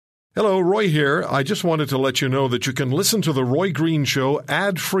Hello, Roy here. I just wanted to let you know that you can listen to The Roy Green Show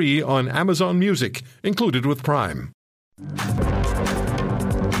ad-free on Amazon Music, included with Prime.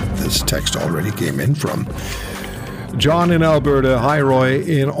 This text already came in from John in Alberta. Hi, Roy.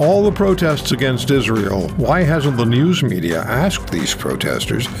 In all the protests against Israel, why hasn't the news media asked these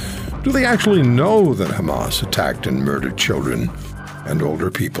protesters, do they actually know that Hamas attacked and murdered children and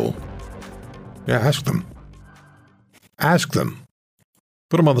older people? Yeah, ask them. Ask them.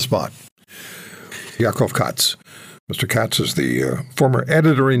 Put him on the spot. Yaakov Katz. Mr. Katz is the former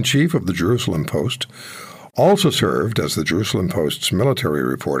editor-in-chief of the Jerusalem Post, also served as the Jerusalem Post's military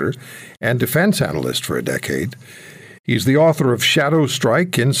reporter and defense analyst for a decade. He's the author of Shadow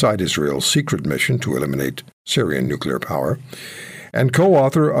Strike, Inside Israel's Secret Mission to Eliminate Syrian Nuclear Power, and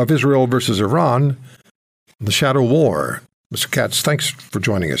co-author of Israel versus Iran, The Shadow War. Mr. Katz, thanks for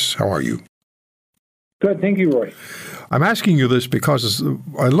joining us. How are you? Good. Thank you, Roy. I'm asking you this because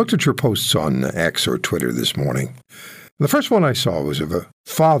I looked at your posts on X or Twitter this morning. The first one I saw was of a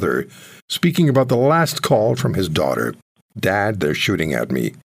father speaking about the last call from his daughter. Dad, they're shooting at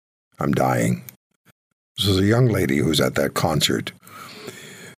me. I'm dying. This is a young lady who's at that concert.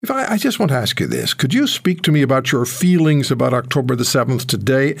 I just want to ask you this. Could you speak to me about your feelings about October the 7th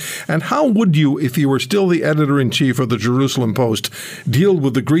today? And how would you, if you were still the editor-in-chief of the Jerusalem Post, deal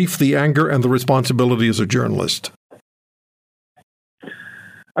with the grief, the anger, and the responsibility as a journalist?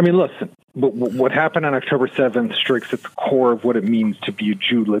 I mean, listen, what happened on October 7th strikes at the core of what it means to be a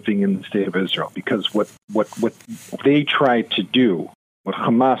Jew living in the state of Israel, because what they tried to do, what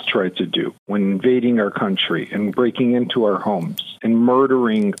Hamas tried to do when invading our country and breaking into our homes and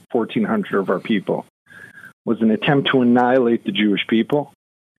murdering 1,400 of our people was an attempt to annihilate the Jewish people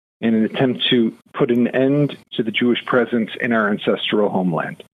and an attempt to put an end to the Jewish presence in our ancestral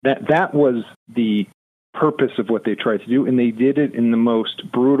homeland. That was the purpose of what they tried to do, and they did it in the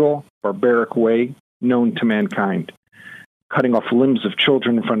most brutal, barbaric way known to mankind. Cutting off limbs of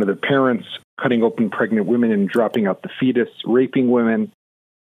children in front of their parents, cutting open pregnant women and dropping out the fetus, raping women,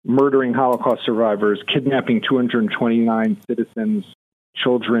 murdering Holocaust survivors, kidnapping 229 citizens,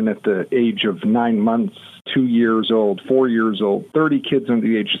 children at the age of 9 months, 2 years old, 4 years old, 30 kids under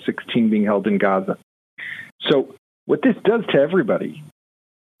the age of 16 being held in Gaza. So what this does to everybody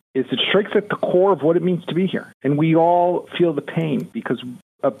is it strikes at the core of what it means to be here. And we all feel the pain because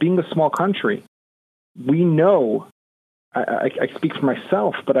being a small country, we know, I speak for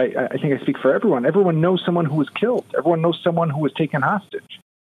myself, but I think I speak for everyone. Everyone knows someone who was killed. Everyone knows someone who was taken hostage.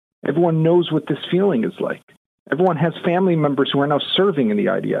 Everyone knows what this feeling is like. Everyone has family members who are now serving in the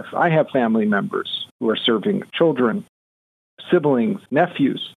IDF. I have family members who are serving, children, siblings,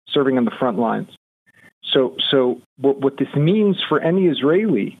 nephews, serving on the front lines. So what this means for any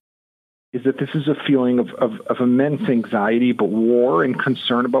Israeli is that this is a feeling of immense anxiety about war and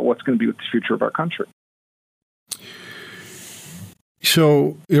concern about what's going to be with the future of our country.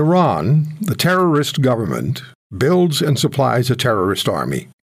 So Iran, the terrorist government, builds and supplies a terrorist army,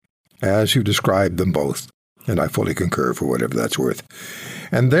 as you described them both, and I fully concur for whatever that's worth,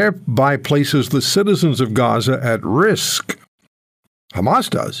 and thereby places the citizens of Gaza at risk. Hamas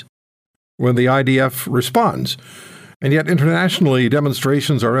does, when the IDF responds. And yet internationally,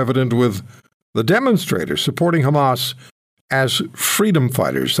 demonstrations are evident with the demonstrators supporting Hamas as freedom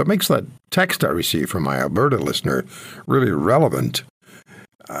fighters. That makes that text I received from my Alberta listener really relevant.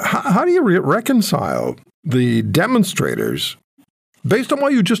 How do you reconcile the demonstrators, based on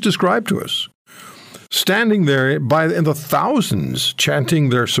what you just described to us, standing there in the thousands chanting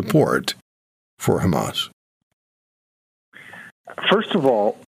their support for Hamas? First of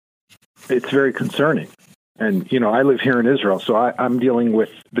all, it's very concerning. And, I live here in Israel, so I'm dealing with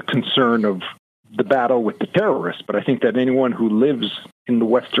the concern of the battle with the terrorists. But I think that anyone who lives in the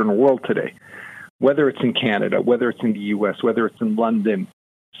Western world today, whether it's in Canada, whether it's in the U.S., whether it's in London,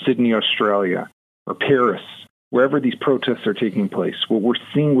 Sydney, Australia, or Paris, wherever these protests are taking place, what we're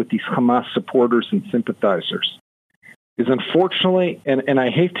seeing with these Hamas supporters and sympathizers is unfortunately, and I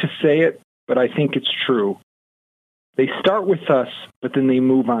hate to say it, but I think it's true, they start with us, but then they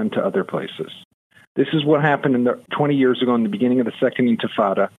move on to other places. This is what happened 20 years ago in the beginning of the Second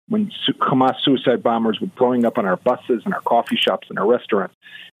Intifada, when Hamas suicide bombers were blowing up on our buses and our coffee shops and our restaurants.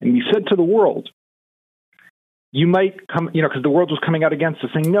 And we said to the world, you might come, because the world was coming out against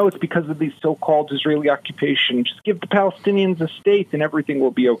us, saying, no, it's because of the so-called Israeli occupation. Just give the Palestinians a state and everything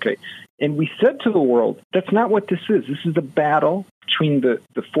will be okay. And we said to the world, that's not what this is. This is a battle between the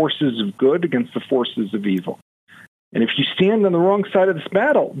forces of good against the forces of evil. And if you stand on the wrong side of this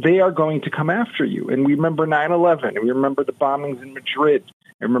battle, they are going to come after you. And we remember 9/11, and we remember the bombings in Madrid,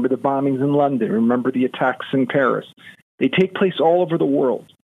 and remember the bombings in London, remember the attacks in Paris. They take place all over the world.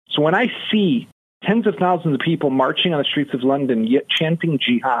 So when I see tens of thousands of people marching on the streets of London, yet chanting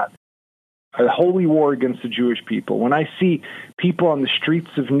jihad, a holy war against the Jewish people, when I see people on the streets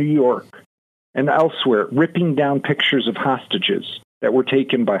of New York and elsewhere ripping down pictures of hostages that were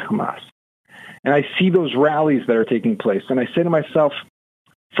taken by Hamas, and I see those rallies that are taking place, and I say to myself,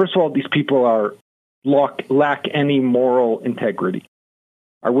 first of all, these people lack any moral integrity,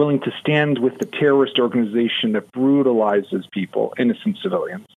 are willing to stand with the terrorist organization that brutalizes people, innocent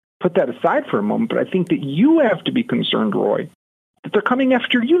civilians. Put that aside for a moment, but I think that you have to be concerned, Roy, that they're coming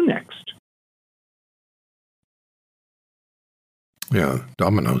after you next. Yeah,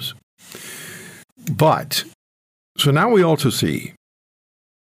 dominoes. But, so now we also see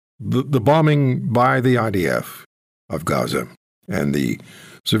the bombing by the IDF of Gaza and the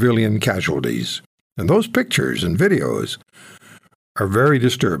civilian casualties. And those pictures and videos are very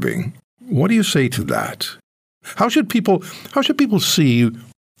disturbing. What do you say to that? How should people see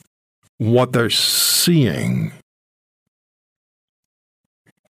what they're seeing?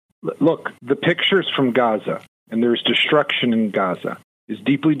 Look, the pictures from Gaza, and there's destruction in Gaza, is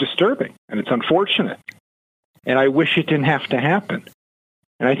deeply disturbing, and it's unfortunate. And I wish it didn't have to happen.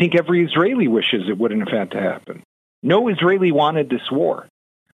 And I think every Israeli wishes it wouldn't have had to happen. No Israeli wanted this war.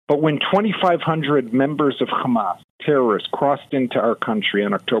 But when 2,500 members of Hamas, terrorists, crossed into our country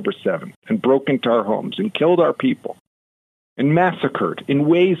on October 7th and broke into our homes and killed our people and massacred in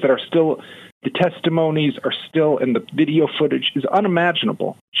ways that are still, the testimonies are still, and the video footage is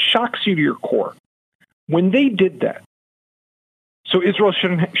unimaginable, shocks you to your core. When they did that, so Israel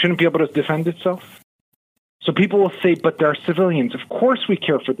shouldn't be able to defend itself? So people will say, but there are civilians. Of course we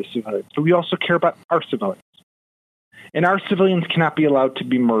care for the civilians, but we also care about our civilians. And our civilians cannot be allowed to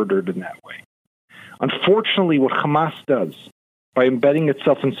be murdered in that way. Unfortunately, what Hamas does, by embedding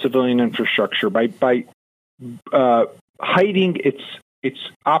itself in civilian infrastructure, by hiding its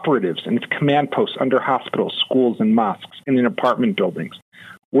operatives and its command posts under hospitals, schools, and mosques, and in apartment buildings,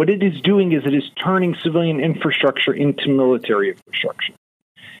 what it is doing is it is turning civilian infrastructure into military infrastructure.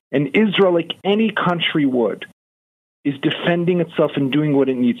 And Israel, like any country would, is defending itself and doing what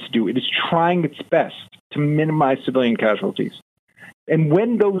it needs to do. It is trying its best to minimize civilian casualties. And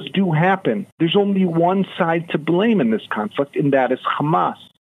when those do happen, there's only one side to blame in this conflict, and that is Hamas,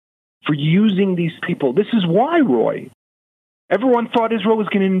 for using these people. This is why, Roy, everyone thought Israel was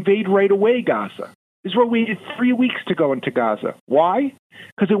going to invade right away Gaza. Israel waited 3 weeks to go into Gaza. Why?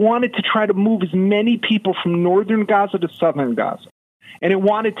 Because it wanted to try to move as many people from northern Gaza to southern Gaza. And it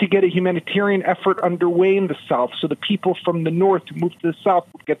wanted to get a humanitarian effort underway in the south so the people from the north who moved to the south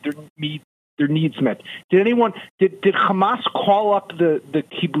would get their needs met. Did Hamas call up the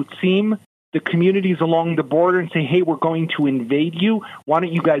kibbutzim, the communities along the border, and say, hey, we're going to invade you? Why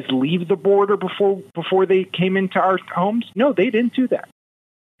don't you guys leave the border before they came into our homes? No, they didn't do that.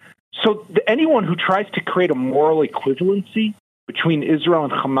 So anyone who tries to create a moral equivalency between Israel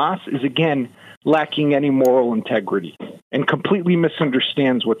and Hamas is, again, lacking any moral integrity and completely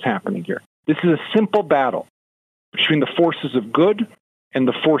misunderstands what's happening here. This is a simple battle between the forces of good and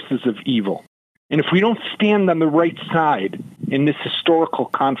the forces of evil. And if we don't stand on the right side in this historical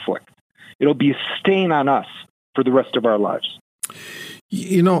conflict, it'll be a stain on us for the rest of our lives.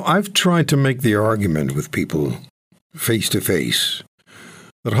 You know, I've tried to make the argument with people face to face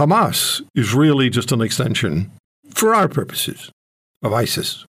that Hamas is really just an extension, for our purposes, of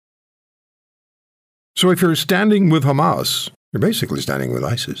ISIS. So if you're standing with Hamas, you're basically standing with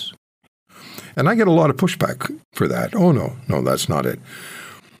ISIS. And I get a lot of pushback for that. Oh, no, that's not it.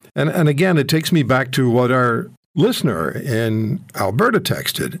 And again, it takes me back to what our listener in Alberta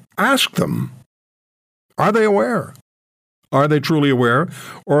texted. Ask them, are they aware? Are they truly aware?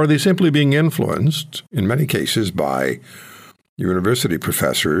 Or are they simply being influenced, in many cases, by university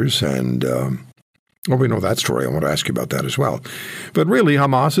professors and we know that story. I want to ask you about that as well. But really,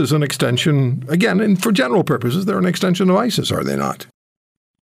 Hamas is an extension, again, and for general purposes, they're an extension of ISIS, are they not?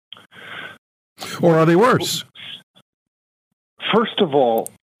 Or are they worse? First of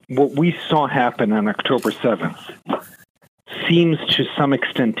all, what we saw happen on October 7th seems to some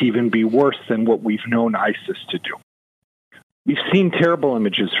extent even be worse than what we've known ISIS to do. We've seen terrible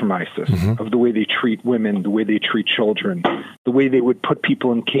images from ISIS of the way they treat women, the way they treat children, the way they would put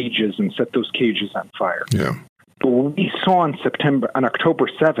people in cages and set those cages on fire. Yeah. But what we saw on October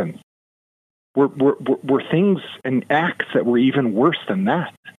 7th were things and acts that were even worse than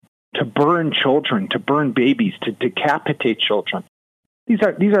that. To burn children, to burn babies, to decapitate children. These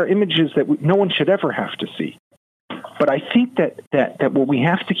are images that no one should ever have to see. But I think that what we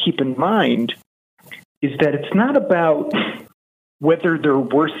have to keep in mind is that it's not about whether they're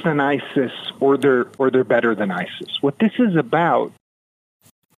worse than ISIS or they're better than ISIS. What this is about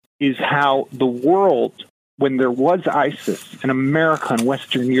is how the world, when there was ISIS, and America and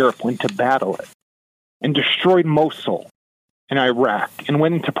Western Europe went to battle it and destroyed Mosul in Iraq and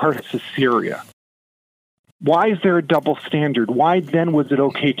went into parts of Syria. Why is there a double standard? Why then was it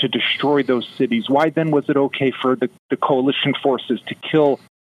okay to destroy those cities? Why then was it okay for the coalition forces to kill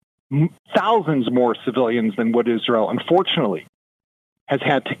thousands more civilians than what Israel, unfortunately, has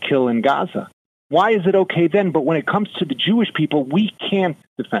had to kill in Gaza? Why is it okay then? But when it comes to the Jewish people, we can't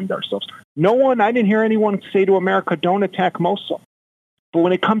defend ourselves. I didn't hear anyone say to America, don't attack Mosul. But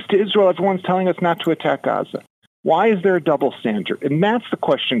when it comes to Israel, everyone's telling us not to attack Gaza. Why is there a double standard? And that's the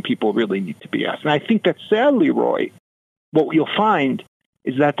question people really need to be asked. And I think that sadly, Roy, what you'll find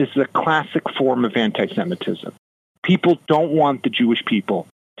is that this is a classic form of anti-Semitism. People don't want the Jewish people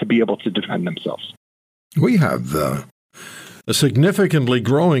to be able to defend themselves. We have a significantly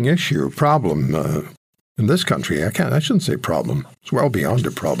growing problem in this country. I shouldn't say problem. It's well beyond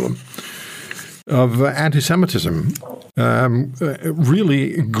a problem of anti-Semitism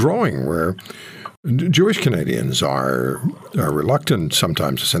really growing, where Jewish Canadians are reluctant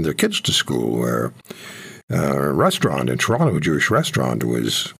sometimes to send their kids to school, where a restaurant in Toronto, a Jewish restaurant,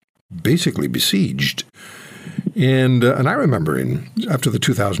 was basically besieged. And I remember after the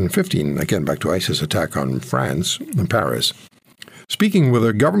 2015, again back to ISIS attack on France, in Paris, speaking with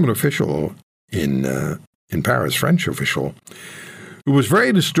a government official in Paris, French official, who was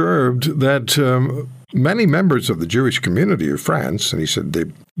very disturbed that many members of the Jewish community of France, and he said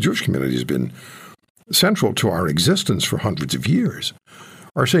the Jewish community has been central to our existence for hundreds of years,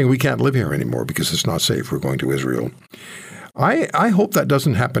 are saying we can't live here anymore because it's not safe. We're going to Israel. I hope that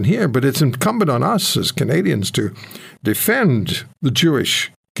doesn't happen here, but it's incumbent on us as Canadians to defend the Jewish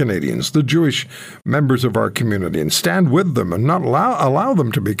Canadians, the Jewish members of our community, and stand with them and not allow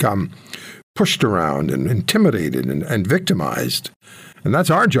them to become pushed around and intimidated and victimized. And that's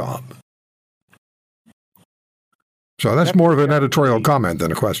our job. So that's more of an editorial comment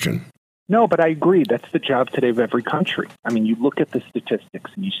than a question. No, but I agree. That's the job today of every country. I mean, you look at the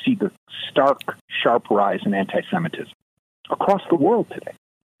statistics and you see the stark, sharp rise in anti-Semitism across the world today.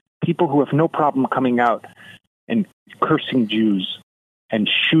 People who have no problem coming out and cursing Jews and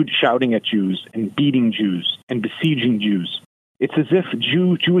shouting at Jews and beating Jews and besieging Jews. It's as if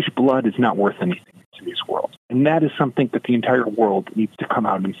Jewish blood is not worth anything in today's world. And that is something that the entire world needs to come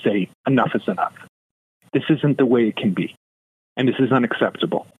out and say, enough is enough. This isn't the way it can be. And this is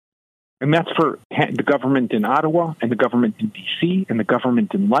unacceptable. And that's for the government in Ottawa and the government in D.C. and the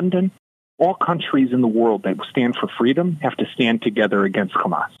government in London. All countries in the world that stand for freedom have to stand together against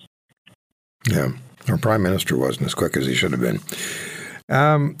Hamas. Yeah, our prime minister wasn't as quick as he should have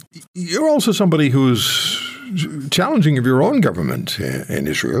been. You're also somebody who's challenging of your own government in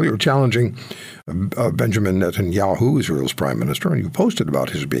Israel. You're challenging Benjamin Netanyahu, Israel's prime minister, and you posted about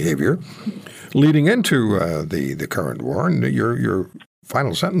his behavior leading into the current war. And your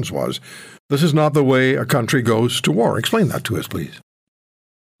final sentence was, "This is not the way a country goes to war." Explain that to us, please.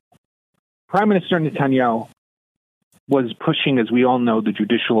 Prime Minister Netanyahu was pushing, as we all know, the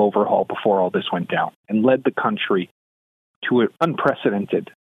judicial overhaul before all this went down and led the country to an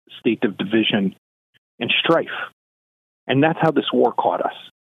unprecedented state of division and strife. And that's how this war caught us.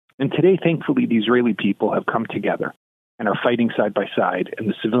 And today, thankfully, the Israeli people have come together and are fighting side by side, and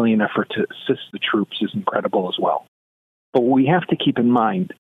the civilian effort to assist the troops is incredible as well. But what we have to keep in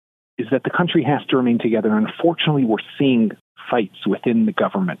mind is that the country has to remain together. Unfortunately, we're seeing fights within the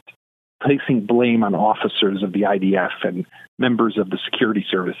government, placing blame on officers of the IDF and members of the security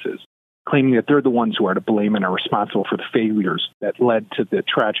services, claiming that they're the ones who are to blame and are responsible for the failures that led to the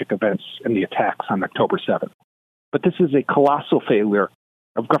tragic events and the attacks on October 7th. But this is a colossal failure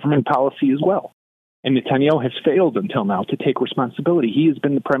of government policy as well. And Netanyahu has failed until now to take responsibility. He has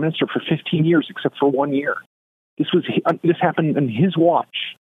been the prime minister for 15 years, except for 1 year. This happened in his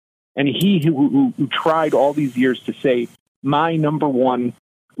watch. And he who tried all these years to say, my number one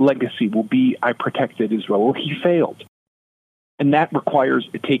legacy will be I protected Israel. Well, he failed. And that requires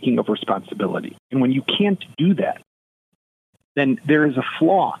a taking of responsibility. And when you can't do that, then there is a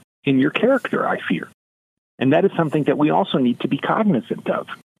flaw in your character, I fear. And that is something that we also need to be cognizant of,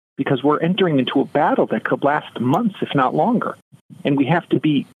 because we're entering into a battle that could last months, if not longer. And we have to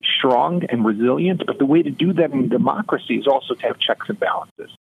be strong and resilient. But the way to do that in democracy is also to have checks and balances,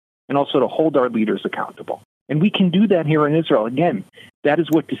 and also to hold our leaders accountable. And we can do that here in Israel. Again, that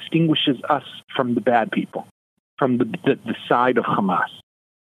is what distinguishes us from the bad people, from the side of Hamas.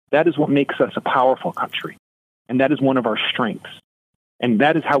 That is what makes us a powerful country. And that is one of our strengths. And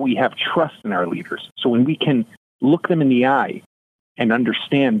that is how we have trust in our leaders. So when we can look them in the eye and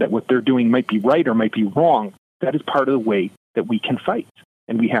understand that what they're doing might be right or might be wrong, that is part of the way that we can fight.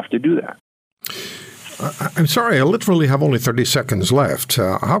 And we have to do that. I'm sorry, I literally have only 30 seconds left.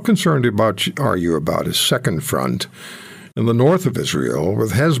 How concerned are you about a second front in the north of Israel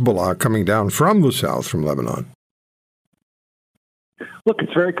with Hezbollah coming down from the south, from Lebanon? Look,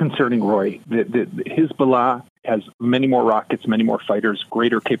 it's very concerning, Roy. The Hezbollah has many more rockets, many more fighters,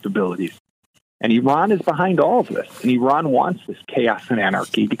 greater capabilities. And Iran is behind all of this. And Iran wants this chaos and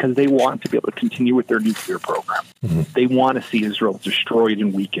anarchy because they want to be able to continue with their nuclear program. Mm-hmm. They want to see Israel destroyed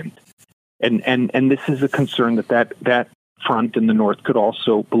and weakened. And this is a concern that front in the north could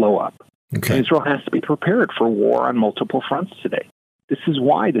also blow up. Okay. And Israel has to be prepared for war on multiple fronts today. This is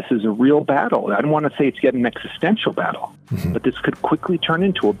why this is a real battle. I don't want to say it's yet an existential battle, but this could quickly turn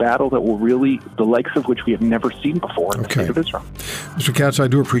into a battle that will really, the likes of which we have never seen before in the state of Israel. Mr. Katz, I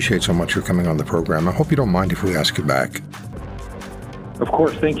do appreciate so much your coming on the program. I hope you don't mind if we ask you back. Of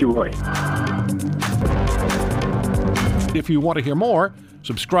course. Thank you, Roy. If you want to hear more,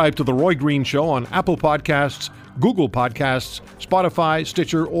 subscribe to The Roy Green Show on Apple Podcasts, Google Podcasts, Spotify,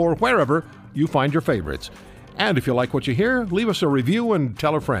 Stitcher, or wherever you find your favorites. And if you like what you hear, leave us a review and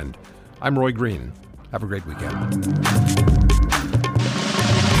tell a friend. I'm Roy Green. Have a great weekend.